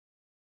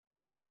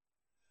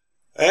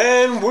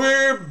And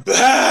we're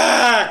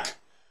back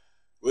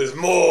with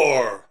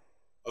more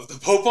of the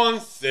Pope on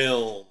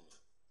Film.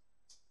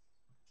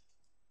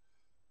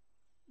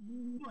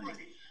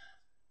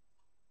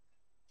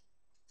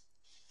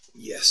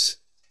 Yes.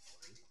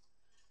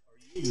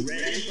 Are you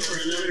ready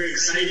for another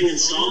exciting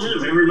installment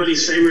of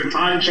everybody's favorite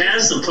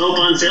podcast, The Pope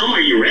on Film?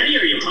 Are you ready?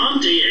 Are you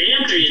pumped? Are you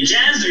amped? Are you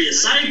jazzed? Are you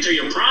psyched? Are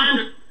you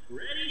primed?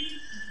 Ready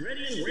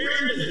and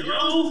raring to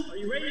go? Are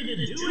you ready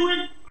to do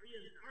it?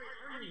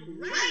 Are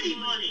you ready,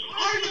 buddy?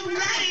 Are you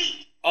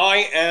ready?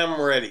 I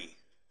am ready.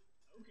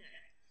 Okay.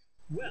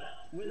 Well,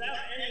 without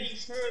any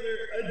further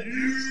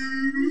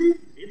ado,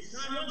 it's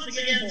time once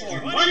again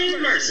for Money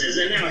Versus.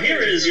 And now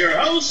here is your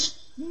host,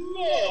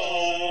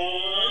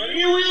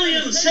 Money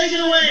Williams. Take it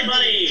away,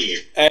 buddy.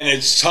 And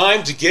it's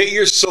time to get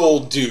your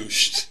soul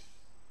douched.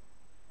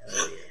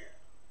 Hell yeah.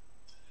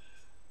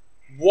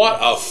 What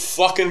a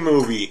fucking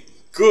movie.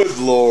 Good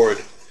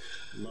Lord.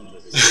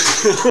 Love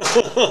this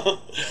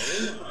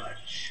very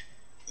much.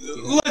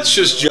 Let's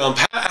just jump.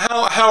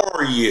 How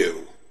are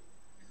you?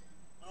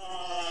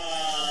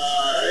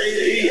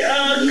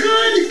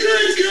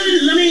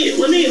 Good.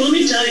 Let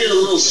me tell you a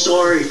little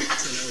story that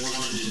I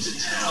wanted to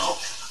tell.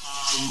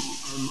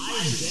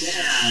 My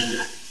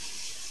dad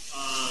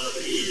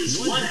is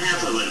one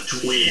half of a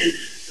twin.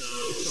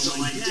 So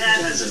my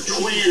dad has a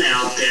twin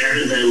out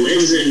there that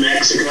lives in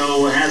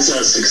Mexico, has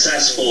a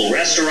successful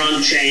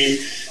restaurant chain,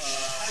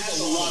 has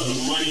a lot of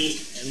money,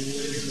 and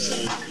lives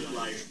a good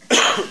life.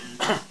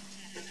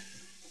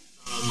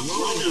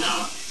 Growing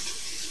up,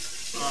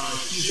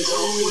 he's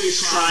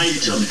always tried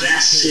to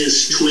best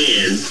his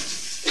twin.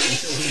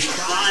 So he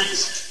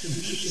tries to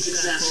be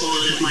successful,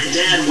 and if my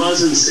dad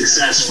wasn't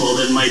successful,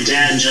 then my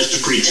dad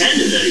just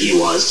pretended that he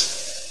was.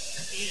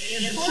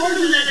 And part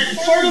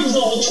of the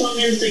whole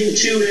twin thing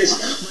too is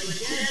my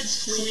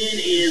dad's twin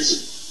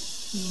is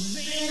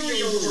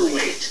very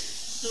overweight.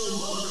 So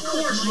of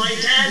course my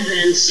dad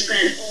then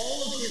spent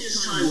all of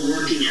his time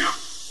working out.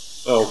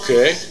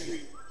 Okay.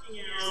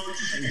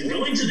 And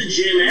going to the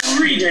gym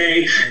every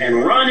day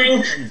and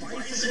running and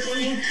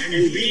bicycling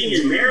and being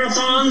in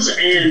marathons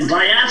and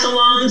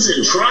biathlons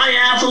and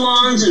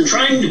triathlons and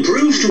trying to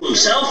prove to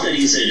himself that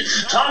he's in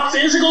top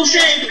physical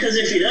shape, because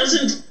if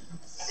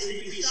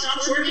he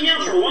stops working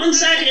out for 1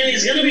 second,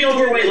 he's going to be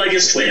overweight like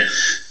his twin.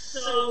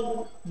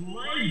 So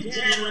my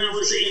dad, when I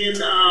was in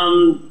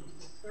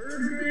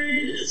third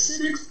grade,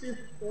 sixth, fifth,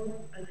 fourth,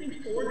 I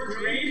think fourth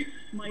grade,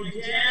 my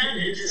dad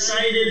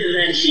decided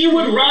that he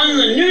would run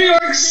the New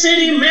York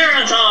City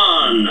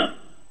Marathon.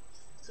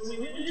 So we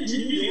went to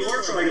New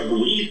York for like a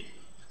week.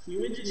 We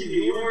went to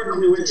New York,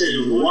 we went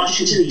to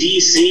Washington,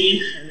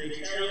 D.C., and they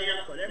tell you,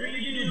 whatever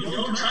you do,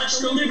 don't touch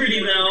the Liberty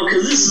Bell,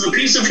 because this is a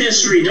piece of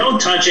history, don't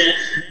touch it.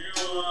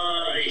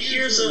 Now,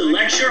 here's a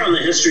lecture on the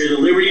history of the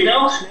Liberty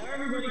Bell. Now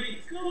everybody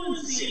go and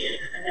see it.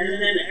 And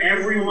then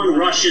everyone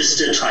rushes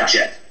to touch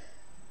it.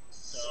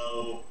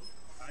 So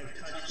I've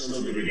touched the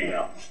Liberty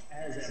Bell,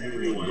 as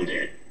everyone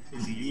did.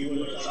 You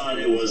would have thought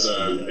it was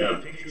a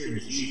picture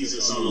of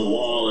Jesus on the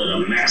wall at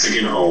a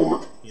Mexican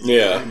home.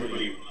 Yeah.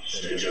 Everybody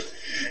rushed and just...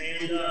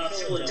 And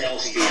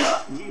Philadelphia.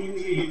 I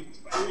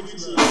went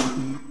to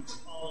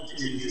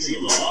the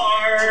Museum of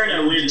Art, I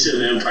went to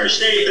the Empire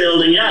State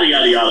Building, yada,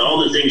 yada, yada, all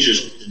the things you're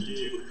supposed to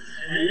do.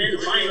 And then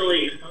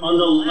finally, on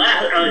the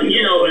last,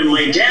 and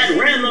my dad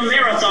ran the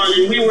marathon,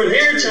 and we were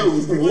there to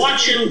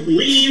watch him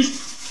leave.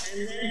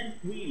 And then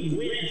we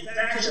went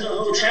back to the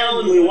hotel,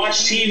 and we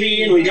watched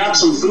TV, and we got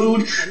some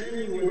food. And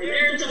then we were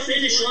there at the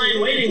finish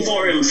line waiting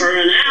for him for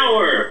an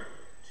hour,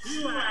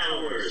 2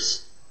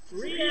 hours,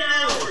 3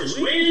 hours,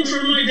 waiting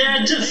for my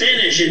dad to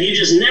finish, and he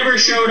just never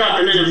showed up.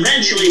 And then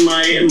eventually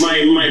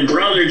my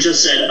brother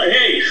just said,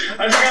 hey,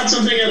 I forgot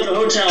something at the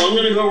hotel. I'm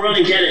going to go run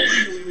and get it.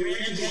 We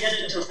ran to get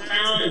it to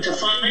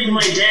find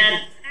my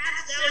dad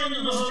passed out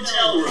in the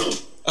hotel room.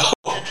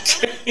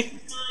 Okay.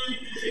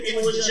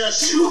 It was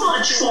just too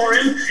much for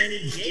him, and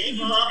he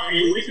gave up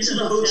and went to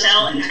the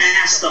hotel and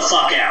passed the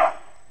fuck out.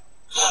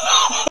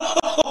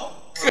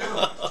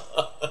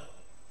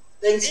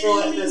 Thanks for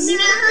letting us. We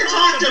never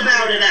talked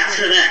about it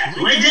after that.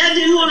 My dad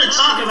didn't want to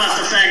talk about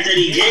the fact that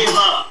he gave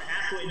up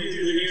halfway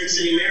through the New York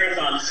City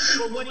Marathon.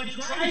 But what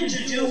he tried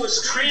to do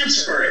was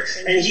transfer it.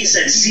 And he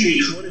said,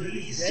 Stevie, one of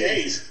these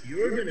days,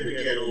 you're going to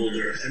get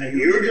older, and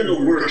you're going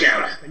to work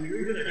out, and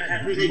you're going to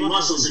have big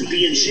muscles and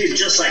be in shape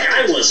just like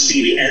I was,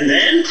 Stevie. And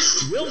then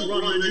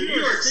we'll run the New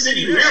York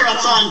City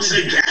Marathon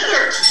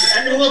together,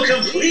 and we'll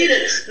complete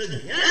it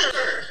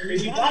together. And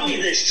he bought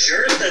me this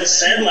shirt that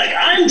said, like,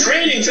 I'm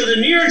training for the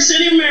New York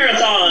City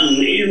Marathon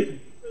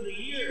for the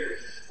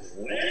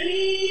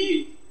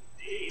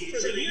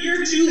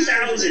year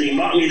 2000. He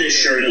bought me this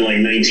shirt in like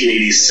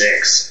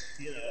 1986.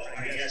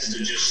 I guess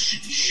to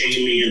just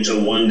shame me into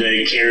one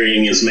day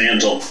carrying his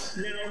mantle.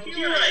 Now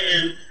here I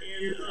am,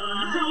 and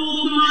how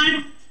old am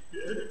I?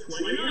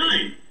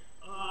 29.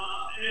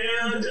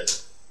 And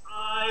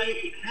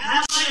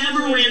have I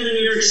ever ran the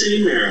New York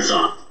City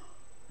Marathon?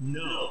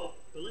 No.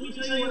 But let me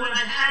tell you what I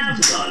have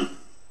done.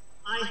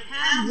 I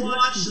have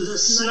watched the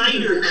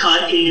Snyder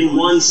Cut in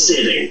one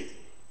sitting.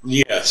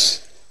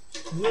 Yes.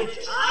 which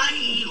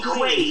I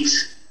equate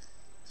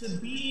to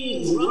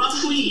being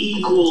roughly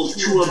equal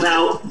to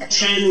about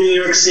 10 New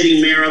York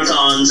City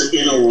marathons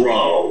in a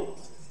row.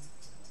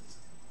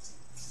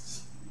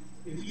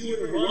 If you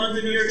were to run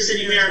the New York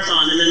City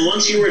Marathon, and then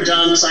once you were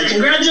done, it's like,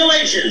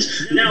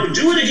 congratulations, now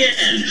do it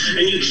again,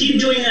 and you keep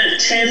doing that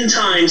 10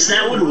 times,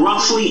 that would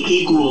roughly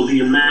equal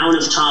the amount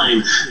of time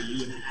that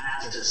you would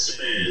have to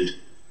spend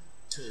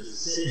to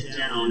sit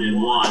down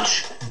and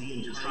watch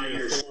the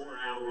entire 4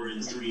 hour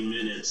and 3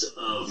 minutes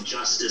of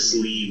Justice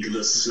League,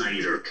 the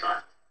Snyder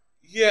Cut.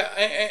 Yeah,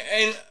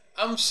 and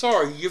I'm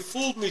sorry, you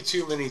fooled me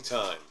too many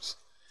times.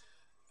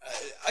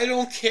 I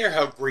don't care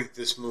how great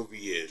this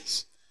movie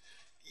is.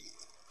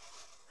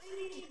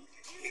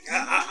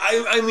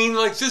 I mean,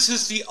 like, this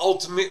is the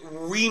ultimate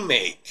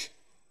remake.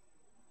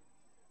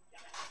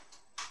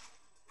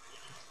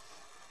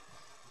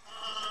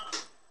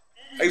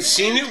 I've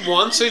seen it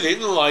once, I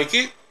didn't like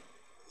it.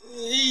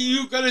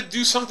 You gotta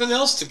do something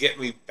else to get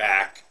me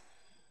back.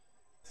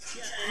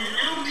 Yeah, and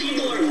now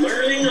people are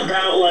learning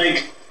about,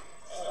 like,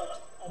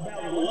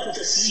 about what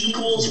the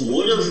sequels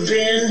would have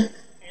been,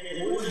 and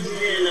it would have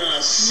been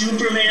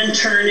Superman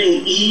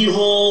turning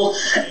evil,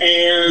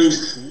 and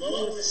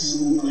Lois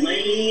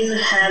Lane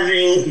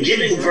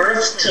giving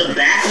birth to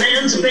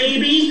Batman's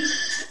baby,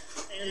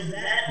 and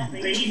that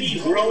baby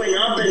growing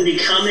up and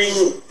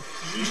becoming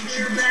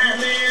future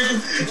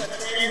Batman, but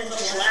then the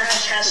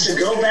Flash has to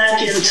go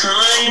back in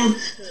time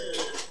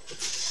to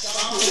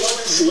stop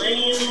Lois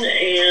Lane,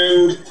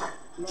 and,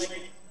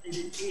 like,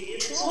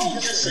 it's all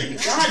just a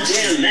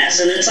goddamn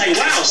mess, and it's like,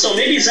 wow, so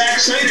maybe Zack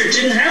Snyder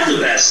didn't have the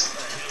best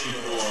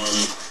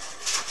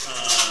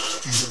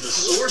the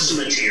source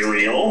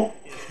material.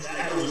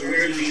 That was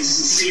where these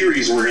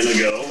series were gonna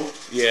go.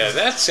 Yeah,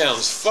 that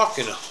sounds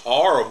fucking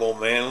horrible,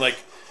 man. Like,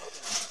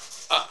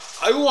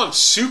 I want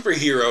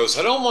superheroes.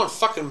 I don't want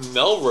fucking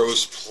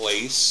Melrose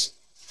Place.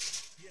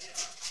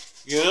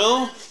 You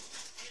know?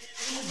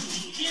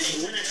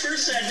 When I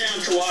first sat down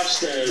to watch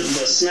the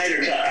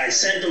Snyder Cut, I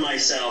said to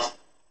myself,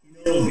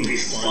 it would be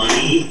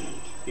funny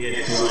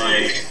if,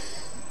 like,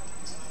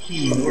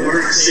 he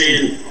works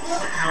in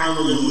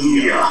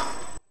Hallelujah.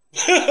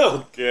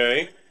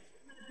 Okay.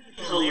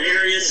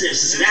 Hilarious if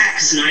Zack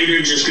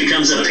Snyder just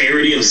becomes a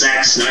parody of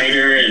Zack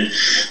Snyder and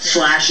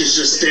Flash is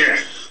just there.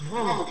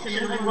 Oh,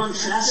 can I run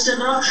fast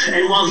enough?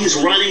 And while he's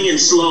running in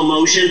slow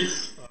motion,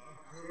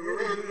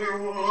 there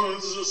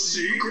was a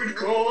secret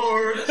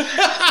chord.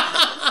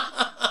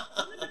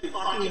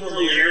 Fucking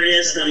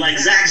hilarious that, like,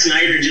 Zack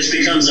Snyder just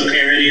becomes a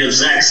parody of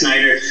Zack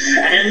Snyder.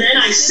 And then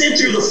I sit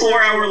through the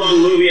 4 hour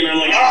long movie and I'm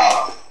like,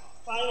 oh!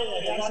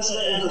 Finally, I got to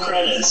the end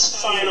credits.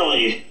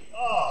 Finally.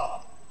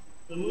 Oh.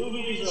 The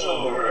movie's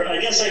over. I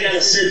guess I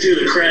gotta sit through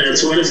the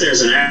credits. What if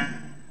there's an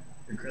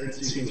after credits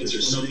sequence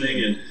or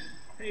something and,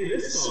 hey,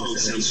 this song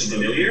sounds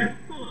familiar.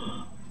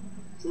 Huh.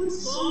 What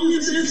song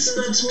is this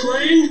that's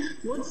playing?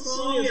 What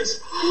song is...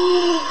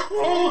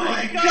 Oh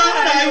my god,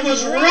 I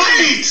was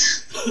right!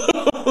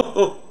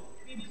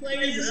 He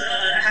plays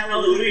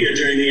Hallelujah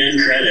during the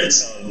end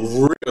credits.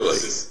 Really?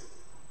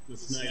 The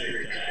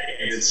Snyder guy,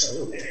 and it's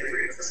so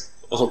hilarious.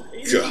 Oh, God.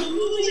 The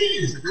movie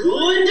is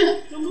good.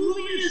 The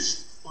movie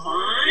is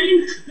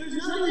fine. There's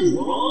nothing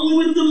wrong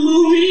with the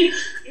movie.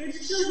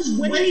 It's just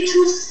way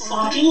too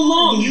fucking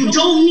long. You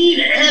don't need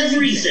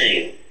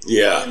everything.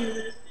 Yeah.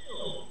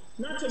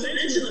 Not to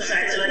mention the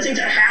fact that I think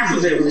that half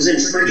of it was in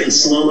friggin'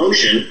 slow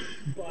motion.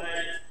 But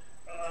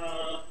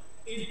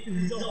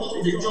the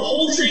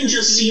whole thing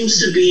just seems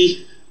to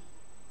be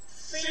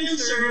fan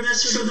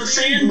service for the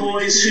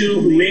fanboys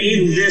who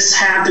made this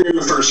happen in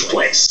the first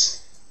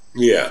place.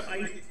 Yeah.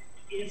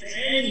 If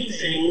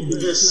anything,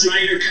 the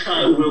Snyder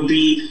Cut will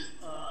be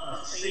a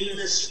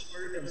famous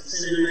part of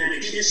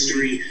cinematic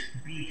history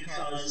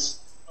because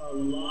a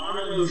lot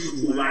of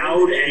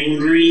loud,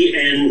 angry,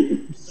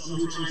 and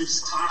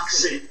sometimes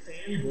toxic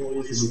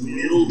fanboys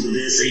willed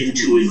this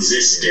into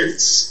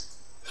existence.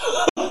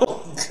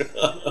 Oh, God. You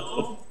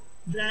know?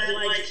 That,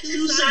 like,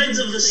 two sides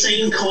of the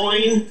same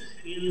coin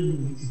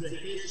in the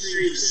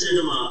history of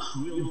cinema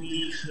will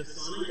be the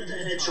Sonic the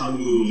Hedgehog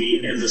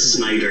movie and the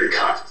Snyder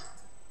Cut.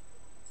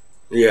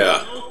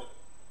 Yeah.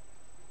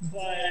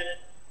 But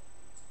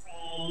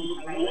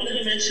I wanted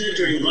to mention it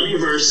during Bunny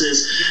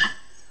Versus.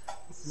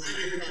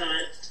 Snyder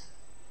Cut,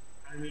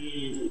 I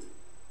mean,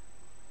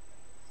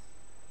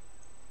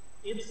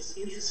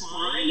 it's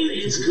fine,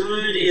 it's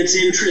good, it's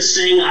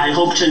interesting. I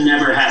hope to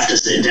never have to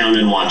sit down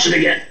and watch it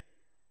again.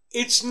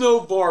 It's no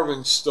Barb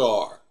and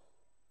Star.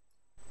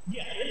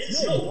 Yeah,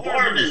 it's no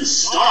Barb and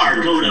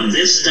Star. Go to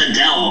Vista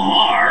Del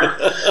Mar.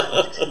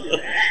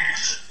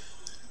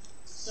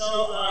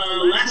 So,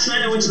 last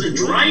night I went to the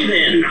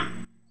drive-in.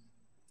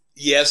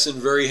 Yes, and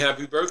very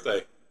happy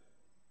birthday.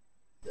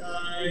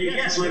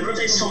 Yes, my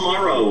birthday's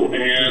tomorrow,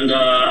 and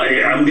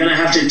I'm gonna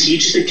have to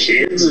teach the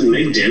kids and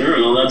make dinner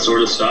and all that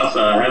sort of stuff.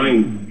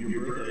 Having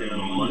your birthday on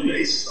a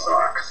Monday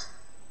sucks.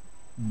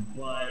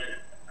 But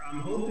I'm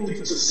hoping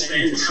to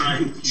spend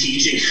time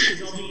teaching.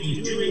 I'll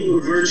be doing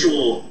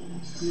virtual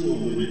school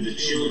with the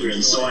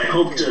children, so I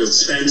hope to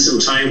spend some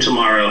time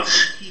tomorrow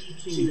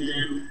teaching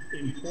them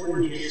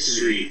important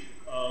history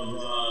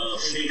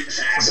of fake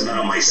facts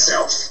about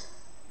myself.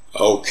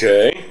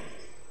 Okay.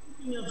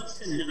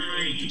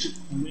 Tonight,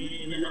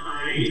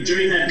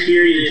 during that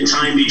period in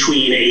time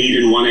between 8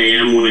 and 1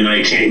 a.m. when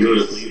I can't go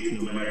to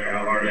sleep no matter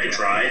how hard I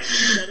try,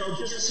 I'll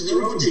just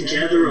throw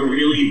together a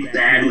really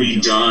badly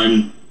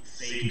done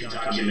fake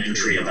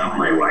documentary about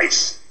my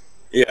life.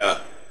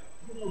 Yeah.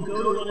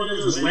 Go to one of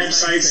those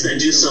websites that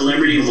do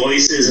celebrity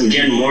voices and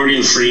get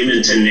Morgan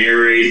Freeman to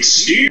narrate.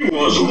 Steve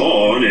was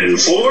born in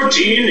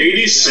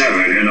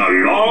 1487 in a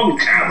log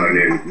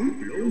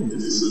cabin in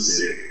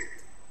Mississippi.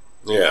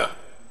 Yeah.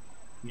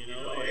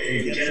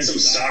 Get some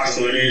stock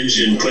footage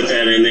and put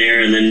that in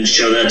there and then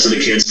show that to the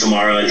kids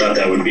tomorrow. I thought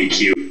that would be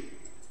cute.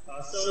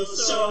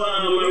 So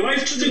my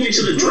wife took me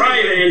to the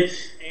drive-in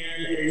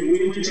and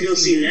we went to go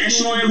see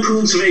National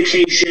Lampoon's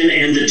Vacation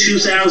and the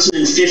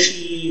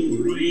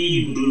 2015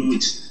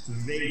 reboot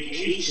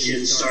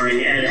Vacation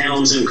starring Ed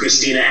Helms and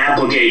Christina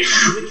Applegate,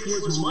 which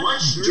was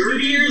much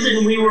dirtier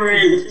than we were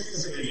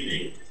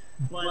anticipating.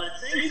 But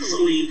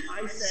thankfully,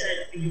 I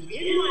said,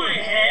 in my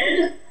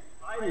head,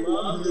 I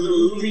loved the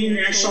movie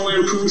National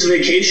Lampoon's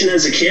Vacation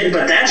as a kid,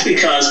 but that's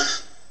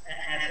because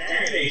at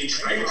that age,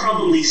 I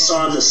probably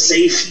saw the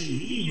safe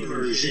TV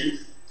version.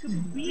 To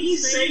be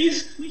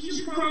safe, we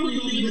should probably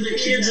leave the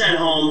kids at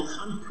home.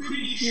 I'm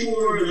pretty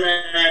sure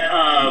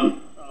that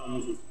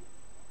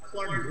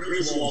Clark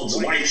Griswold's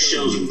wife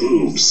shows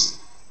boobs.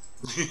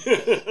 The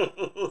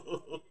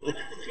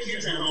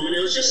kids at home, and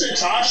it was just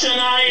Natasha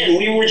and I, and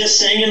we were just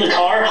sitting in the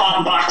car,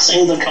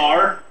 hotboxing the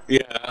car.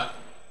 Yeah.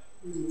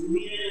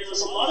 It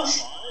was a lot of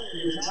fun,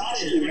 and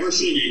Natasha had never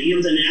seen any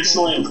of the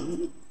National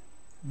Lampoon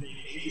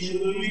Vacation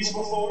movies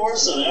before,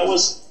 so that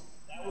was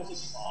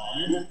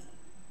fun.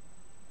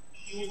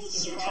 She was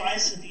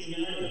surprised at the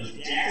amount of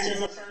death in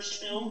the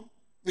first film.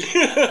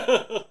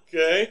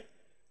 Okay.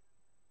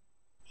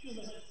 She was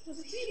like,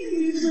 does he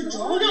leave the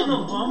dog on the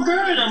bumper?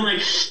 And I'm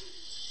like,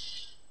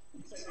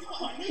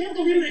 oh, I can't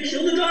believe they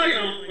killed the dog. And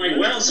I'm like,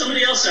 well,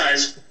 somebody else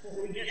dies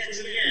before we get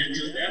to the end,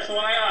 just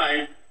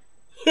FYI.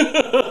 So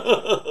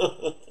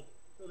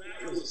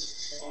that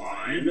was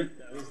fun.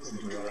 That was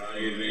the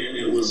drive-in.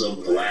 It was a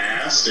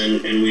blast,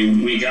 and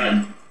we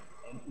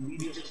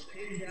just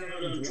picked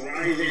out of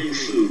drive-in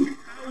food.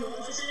 How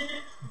was it?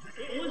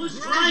 It was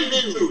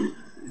drive-in food.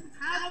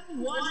 How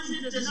was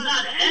it? Does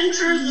not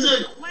enter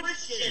the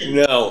question.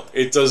 No,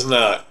 it does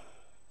not.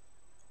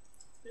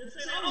 It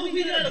said, oh,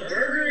 we got a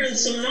burger and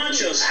some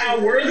nachos. How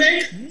were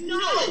they?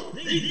 No!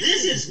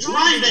 This is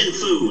drive-in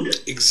food.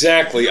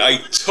 Exactly.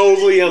 I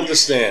totally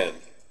understand.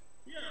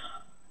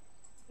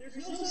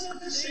 There's no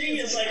such thing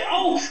as like,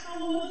 oh,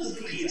 how was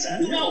the pizza?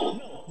 No,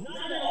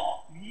 not at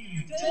all.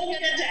 You don't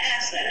get to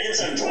ask that.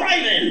 It's a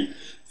drive-in.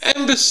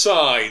 And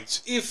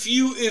besides, if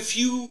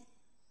you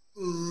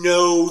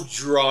know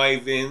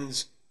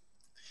drive-ins,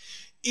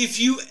 if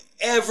you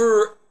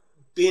ever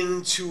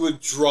been to a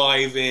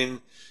drive-in,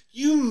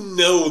 you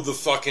know the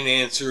fucking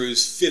answer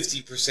is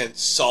 50%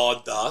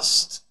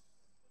 sawdust.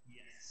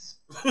 Yes.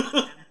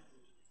 Absolutely.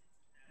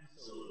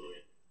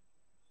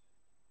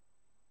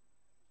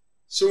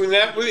 So in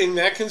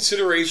that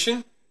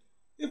consideration,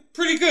 it's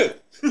pretty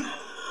good. A little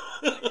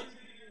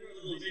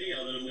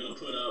video that I'm going to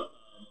put up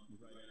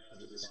right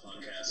after this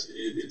podcast.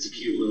 It's a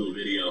cute little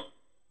video. I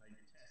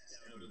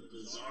test out a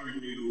bizarre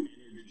new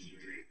energy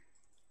drink.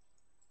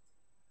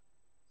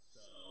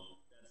 So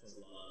that's a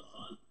lot of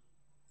fun.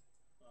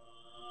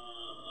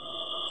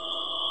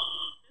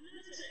 And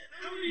that's it.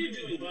 How are you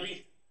doing,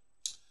 buddy?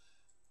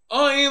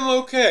 I am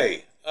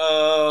okay.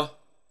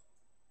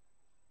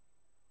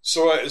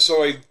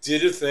 So I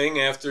did a thing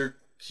after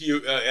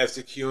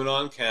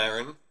QAnon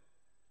Karen,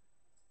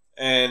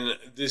 and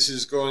this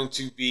is going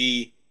to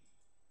be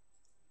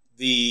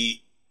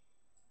the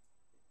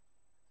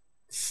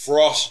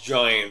frost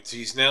giant.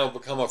 He's now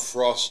become a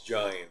frost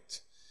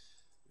giant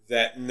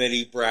that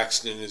Nettie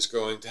Braxton is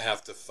going to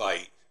have to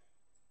fight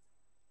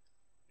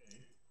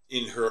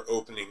in her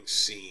opening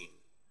scene.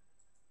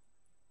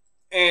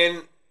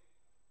 And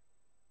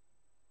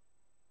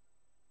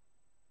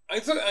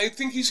I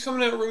think he's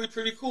coming out really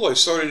pretty cool. I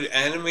started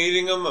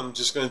animating him. I'm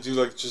just going to do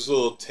like just a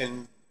little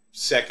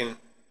 10-second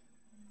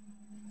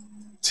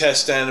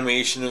test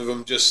animation of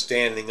him just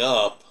standing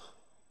up.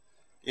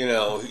 You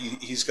know,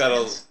 he's got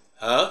a...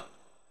 Huh?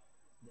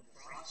 The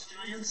Frost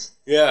Giants?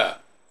 Yeah.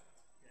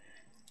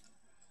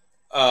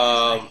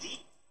 Here's an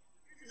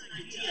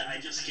idea I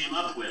just came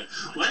up with.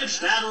 What if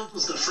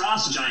battles the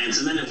Frost Giants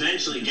and then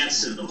eventually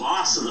gets to the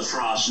boss of the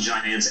Frost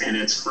Giants and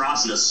it's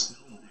Frostus?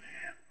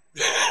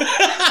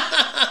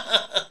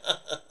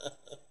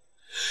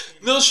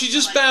 No, she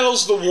just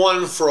battles the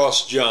one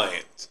frost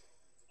giant.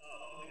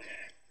 Oh,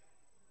 okay.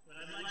 But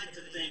I'd like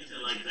to think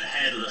that, like, the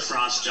head of the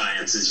Frost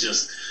Giants is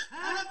just,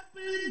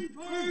 Happy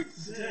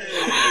Birthday! I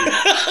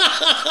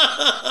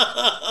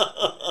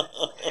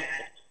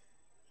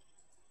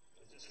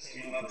just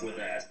came up with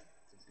that.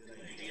 It's a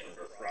good idea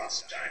for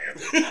Frost Giant.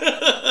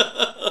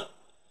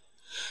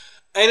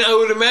 And I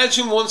would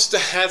imagine once the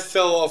hat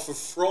fell off of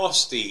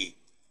Frosty,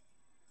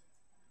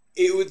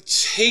 it would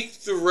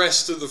take the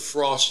rest of the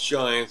Frost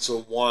Giants a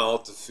while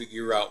to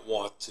figure out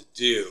what to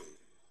do.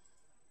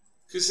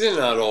 Because they're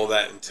not all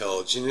that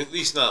intelligent, at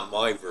least not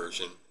my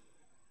version.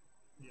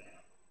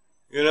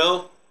 You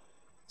know?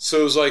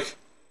 So it was like,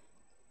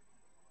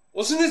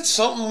 wasn't it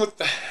something with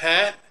the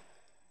hat?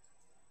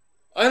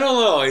 I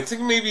don't know. I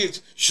think maybe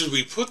it's, should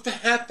we put the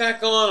hat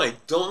back on? I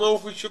don't know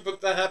if we should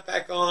put the hat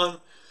back on.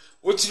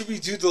 What did we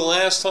do the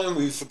last time?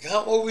 We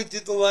forgot what we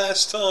did the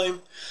last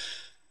time.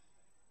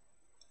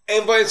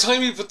 And by the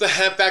time you put the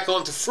hat back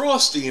onto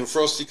Frosty, and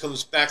Frosty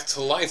comes back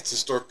to life to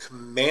start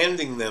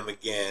commanding them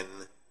again,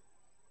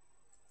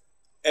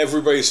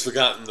 everybody's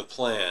forgotten the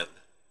plan.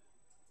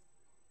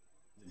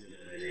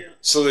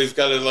 So they've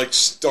got to, like,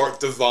 start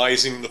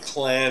devising the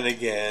plan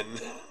again.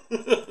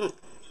 Good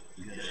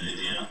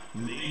idea.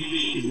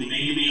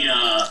 Maybe,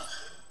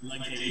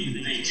 like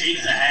they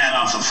take the hat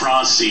off of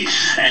Frosty,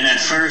 and at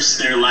first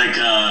they're like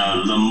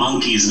the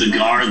monkeys, the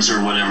guards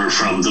or whatever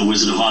from the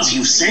Wizard of Oz.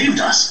 You've saved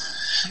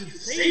us. You've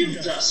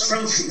saved us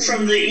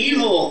from the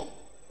evil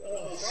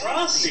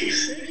Frosty.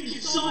 Thank you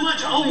so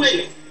much. Oh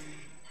wait,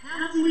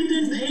 have we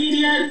been paid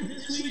yet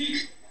this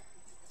week?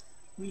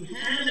 We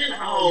haven't.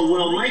 Oh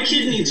well, my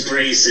kid needs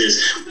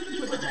braces.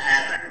 Put the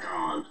hat back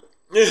on.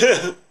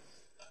 I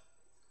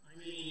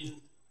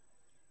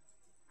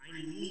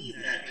need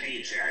that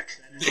paycheck.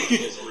 That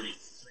is already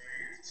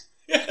spent.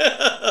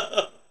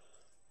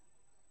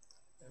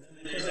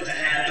 Put the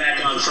hat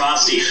back on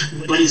Frosty,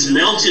 but he's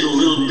melted a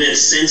little bit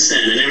since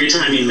then, and every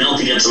time he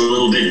melts, he gets a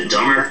little bit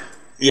dumber.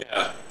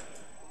 Yeah.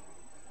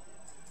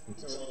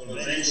 So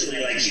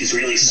eventually, like, he's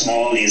really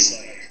small, and he's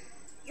like,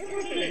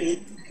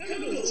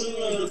 chemicals in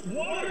the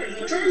water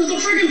that turns the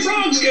friggin'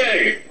 frogs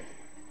gay!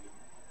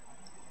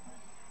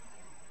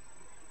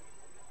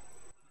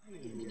 I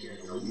need to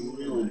get a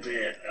little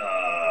bit,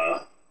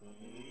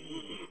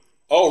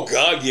 Oh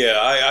God,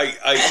 yeah.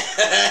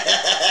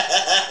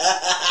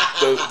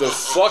 The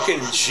fucking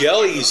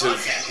jellies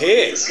have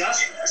hit.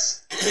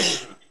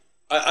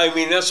 I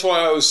mean, that's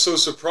why I was so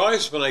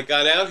surprised when I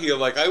got out here.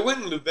 Like, I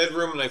went in the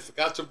bedroom and I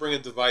forgot to bring a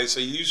device.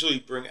 I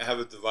usually have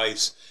a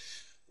device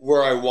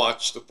where I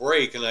watch the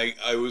break, and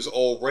I was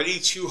already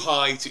too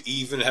high to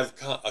even have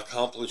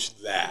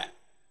accomplished that.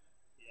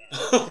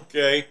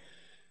 Okay?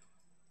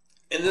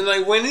 And then I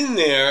went in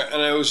there,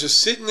 and I was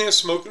just sitting there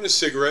smoking a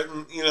cigarette,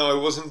 and, you know, I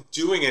wasn't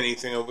doing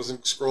anything. I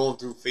wasn't scrolling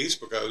through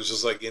Facebook. I was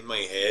just, like, in my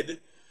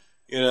head,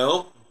 you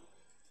know?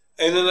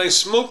 And then I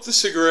smoked the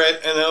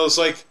cigarette, and I was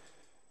like,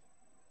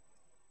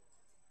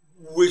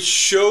 which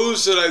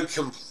shows that I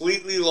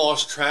completely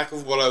lost track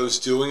of what I was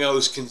doing. I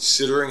was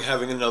considering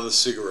having another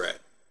cigarette.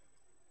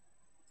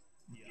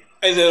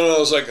 And then I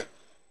was like,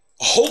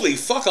 holy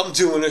fuck, I'm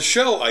doing a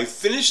show. I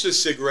finished the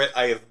cigarette.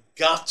 I have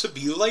got to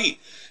be late.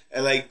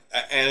 And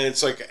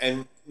it's like,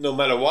 and no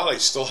matter what, I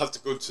still have to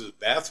go to the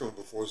bathroom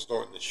before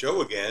starting the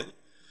show again.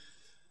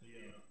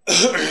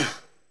 Yeah.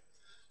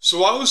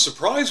 So I was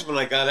surprised when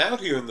I got out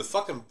here and the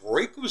fucking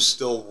break was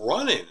still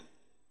running.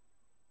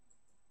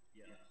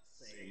 Yeah,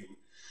 same.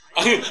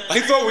 I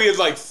thought we had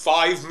like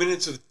 5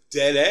 minutes of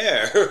dead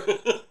air.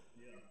 Yeah.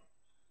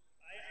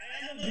 I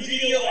have a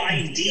video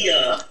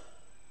idea.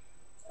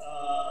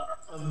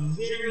 A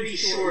very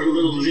short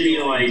little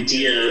video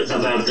idea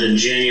about the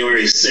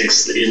January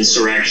 6th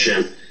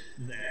insurrection.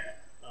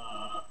 That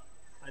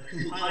I've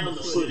compiled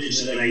the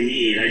footage that I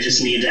need. I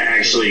just need to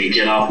actually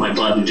get off my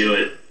butt and do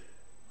it.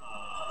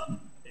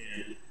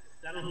 And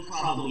that'll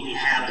probably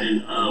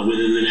happen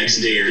within the next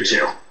day or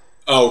two.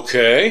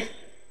 Okay.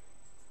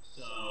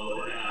 So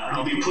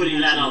I'll be putting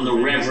that on the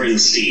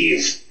Reverend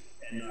Steve,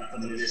 and not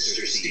the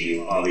Mr.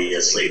 Steve,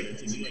 obviously.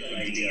 It's a good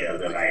idea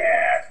that I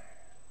had.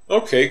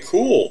 Okay,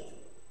 cool.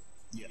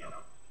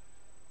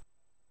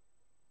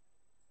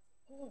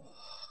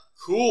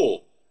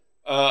 Cool.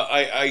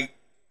 I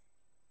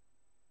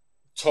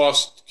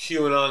tossed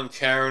QAnon and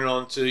Karen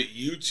onto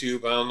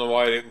YouTube. I don't know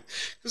why I didn't,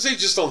 because they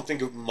just don't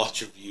think of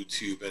much of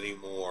YouTube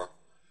anymore.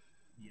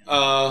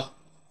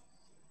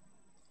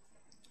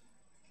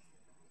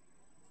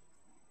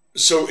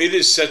 So it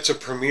is set to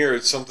premiere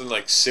at something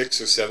like 6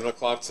 or 7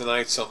 o'clock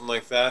tonight, something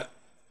like that,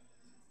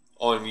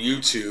 on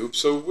YouTube.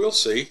 So we'll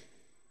see.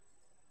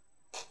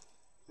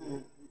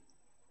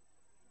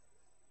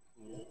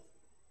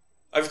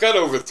 I've got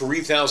over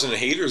 3,000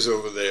 haters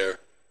over there.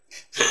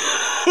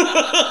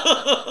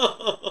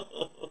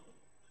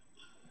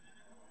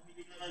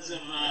 Because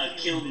of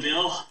Kill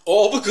Bill?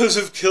 All because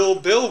of Kill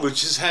Bill,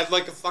 which has had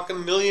like a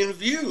fucking million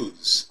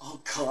views.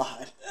 Oh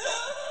God.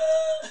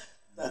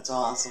 That's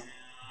awesome.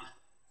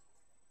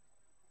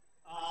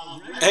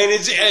 And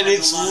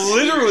it's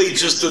literally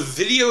just a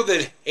video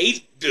that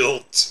Hate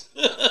built.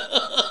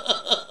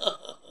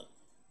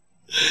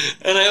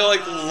 And I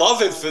like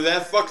love it for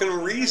that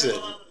fucking reason.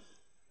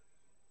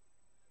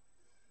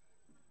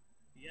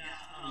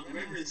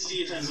 Reverend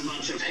Steve has a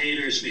bunch of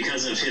haters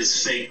because of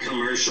his fake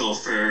commercial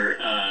for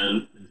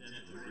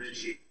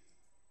Richie.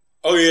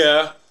 Oh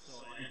yeah.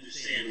 So I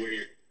understand where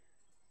you're.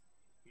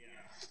 Yeah.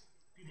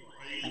 People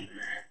hate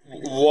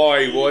that.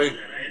 Why? I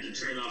had to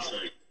turn off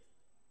the.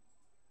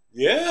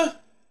 Yeah.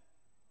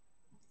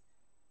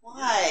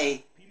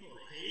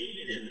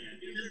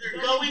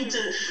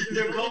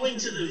 they're going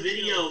to the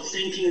video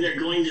thinking they're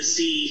going to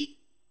see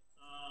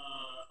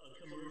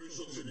a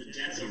commercial for the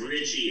death of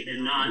Richie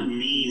and not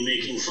me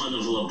making fun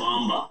of La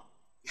Bamba.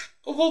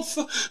 Well,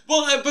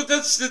 but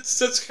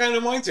that's kind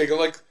of my take. I'm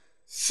like,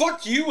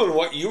 fuck you and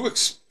what you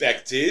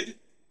expected.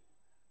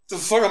 The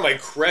fuck am I,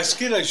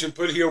 Kreskin? I should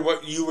put here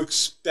what you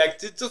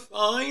expected to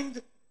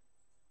find?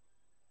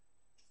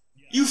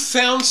 You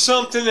found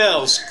something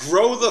else.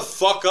 Grow the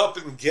fuck up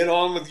and get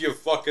on with your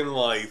fucking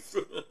life.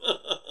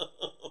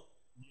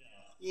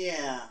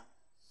 Yeah.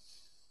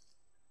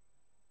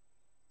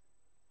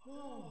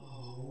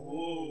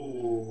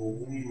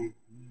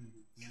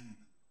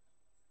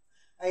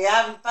 Are you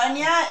having fun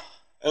yet?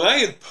 And I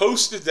had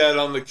posted that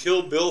on the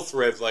Kill Bill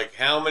thread like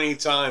how many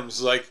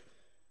times? Like,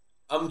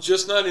 I'm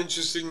just not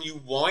interested in you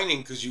whining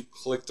because you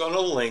clicked on a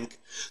link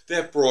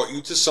that brought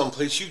you to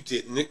someplace you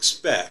didn't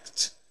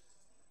expect.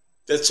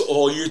 That's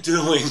all you're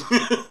doing.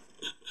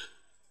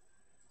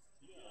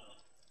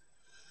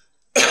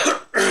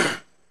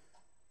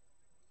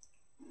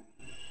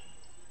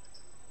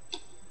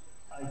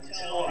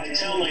 I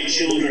tell my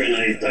children,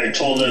 I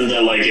told them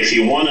that, like, if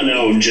you want to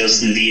know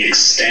just the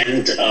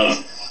extent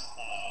of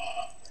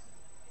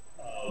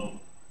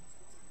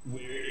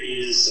where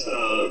is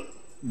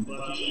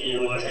Bucky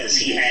and what has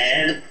he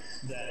had,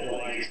 that,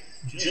 like,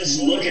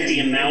 just look at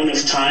the amount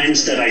of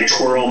times that I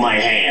twirl my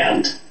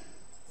hand.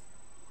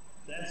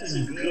 That's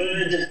a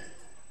good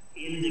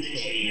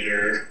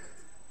indicator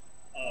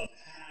of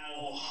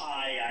how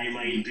high I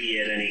might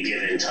be at any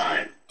given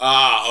time.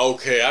 Ah,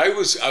 okay. I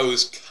was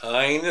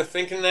kind of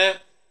thinking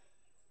that.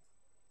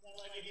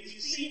 If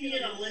you see me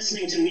and I'm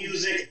listening to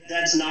music,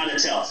 that's not a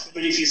tell.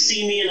 But if you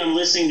see me and I'm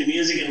listening to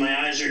music and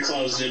my eyes are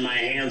closed and my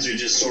hands are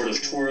just sort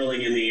of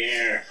twirling in the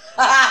air.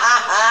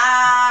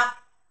 I'm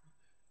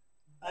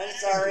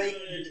sorry. So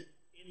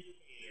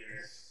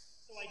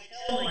I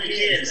tell my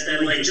kids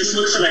that, like, just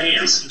look for the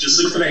hands.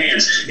 Just look for the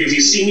hands. If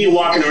you see me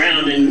walking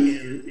around and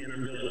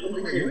I'm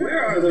going, okay,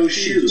 where are those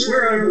shoes?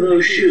 Where are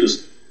those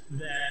shoes?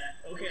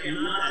 Okay,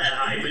 I'm not that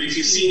high, but if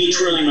you see me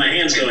twirling my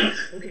hands going,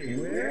 okay,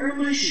 where are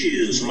my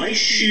shoes? My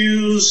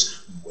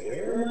shoes,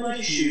 where are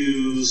my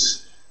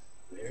shoes?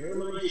 Where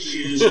are my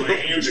shoes? My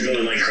hands are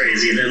going like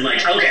crazy, then,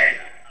 like, okay,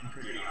 I'm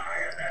pretty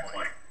high at that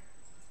point.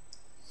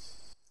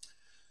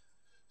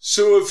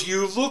 So if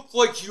you look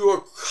like you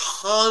are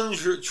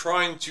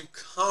trying to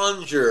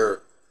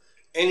conjure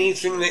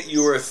anything that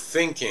you are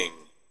thinking,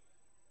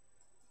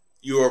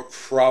 you are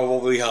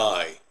probably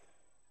high.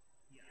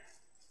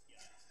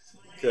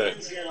 My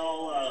hands get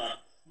all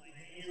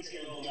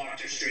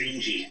Doctor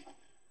Strangey.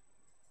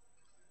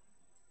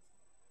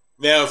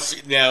 Now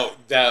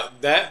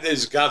that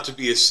has got to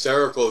be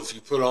hysterical if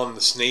you put on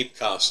the Snape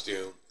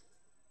costume.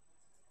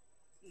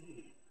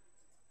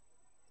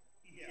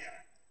 Yeah.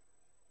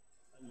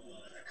 I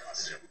love that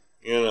costume.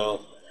 You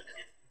know.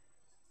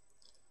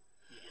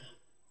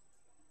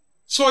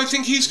 So I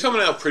think he's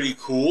coming out pretty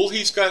cool.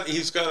 He's got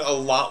a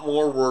lot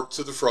more work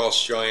to the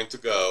Frost Giant to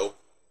go.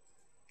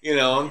 You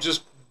know, I'm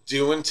just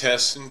doing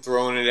tests and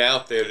throwing it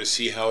out there to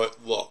see how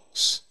it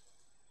looks.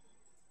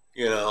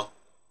 You know.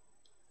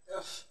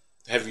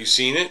 Have you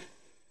seen it?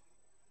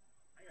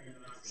 I have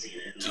not seen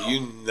it. Do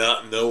you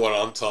not know what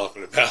I'm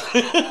talking about?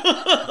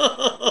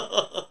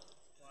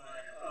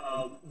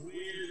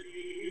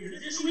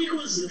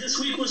 This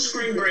week was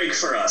spring break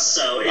for us,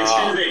 so it's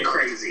been a bit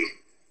crazy.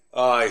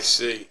 I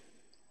see.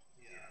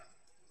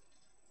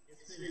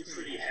 It's been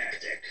pretty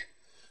hectic.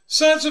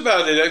 So that's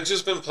about it. I've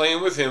just been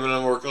playing with him, and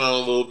I'm working on a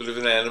little bit of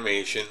an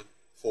animation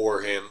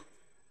for him.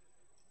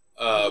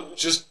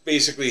 Just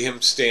basically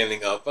him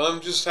standing up. I'm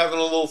just having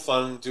a little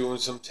fun doing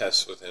some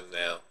tests with him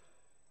now.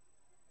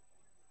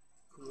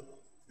 Cool.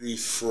 The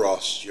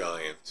Frost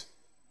Giant.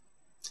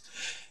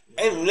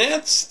 And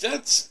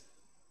that's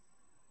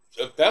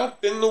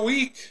about been the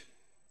week.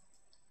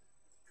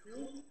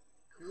 Cool.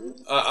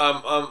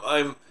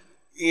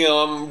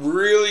 I'm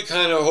really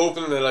kind of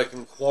hoping that I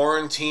can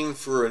quarantine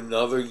for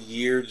another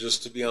year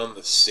just to be on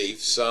the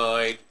safe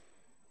side.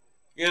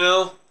 You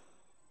know?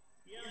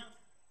 Yeah.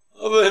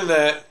 Other than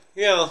that,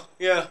 yeah.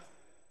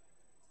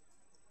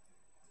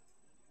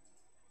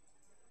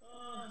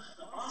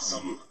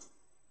 Awesome.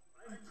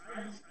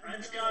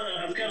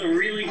 I've got a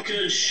really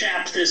good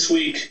shap this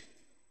week.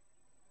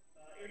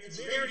 It's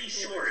very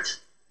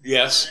short.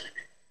 Yes.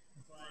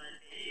 But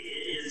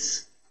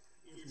it's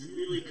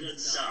really good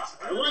stuff.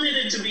 I wanted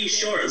it to be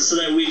short so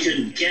that we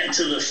could get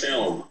to the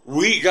film.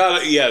 We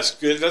got it. Yes,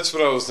 good. That's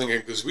what I was thinking,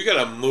 because we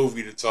got a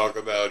movie to talk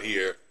about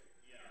here.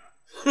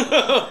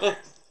 Yeah. It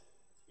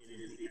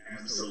is the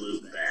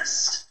absolute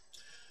best.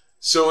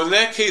 So in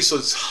that case,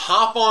 let's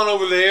hop on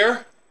over there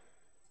Okay.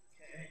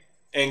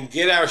 and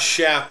get our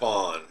shap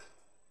on.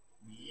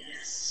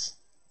 Yes.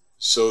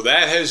 So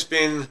that has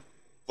been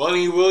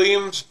Bunny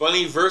Williams,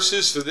 Bunny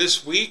Versus for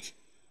this week.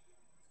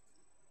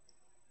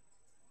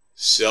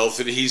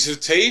 Self-adhesive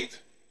tape.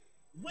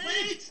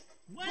 Wait!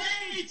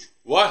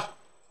 What?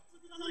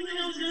 Something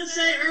I was going to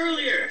say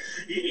earlier.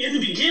 In the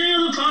beginning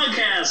of the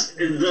podcast,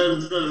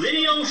 the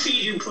video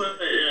feed you put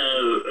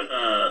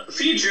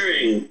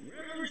featuring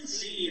Reverend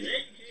Steve,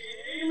 a.k.a.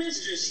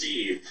 Mr.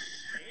 Steve.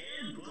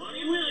 And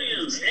Bunny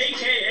Williams,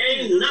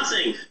 a.k.a.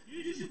 Nothing.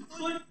 You should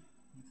put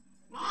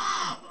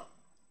Bob.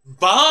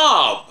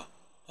 Bob!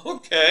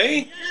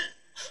 Okay.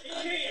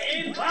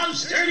 A.k.a.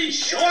 Bob's Dirty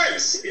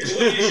Shorts is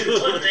what you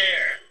should put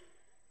there.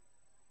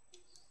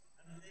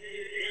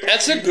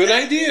 That's a good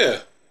idea.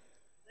 That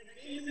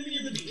came to me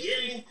in the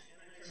beginning, and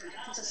I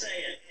forgot to say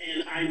it.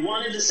 And I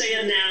wanted to say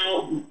it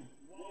now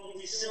while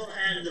we still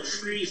had the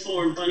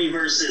free-form Bunny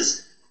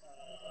versus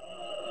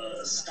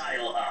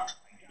style up.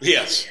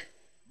 Yes.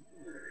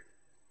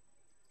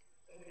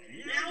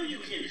 Now you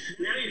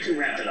can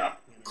wrap it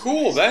up.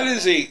 Cool. That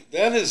is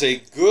a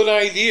good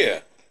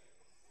idea.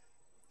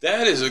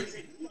 That is a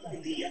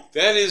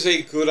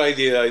good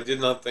idea. I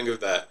did not think of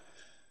that.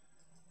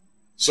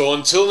 So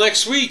until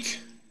next week,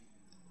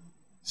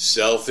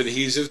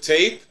 self-adhesive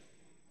tape?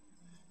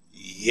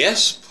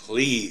 Yes,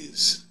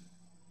 please.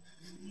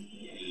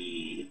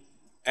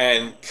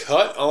 And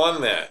cut on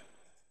that.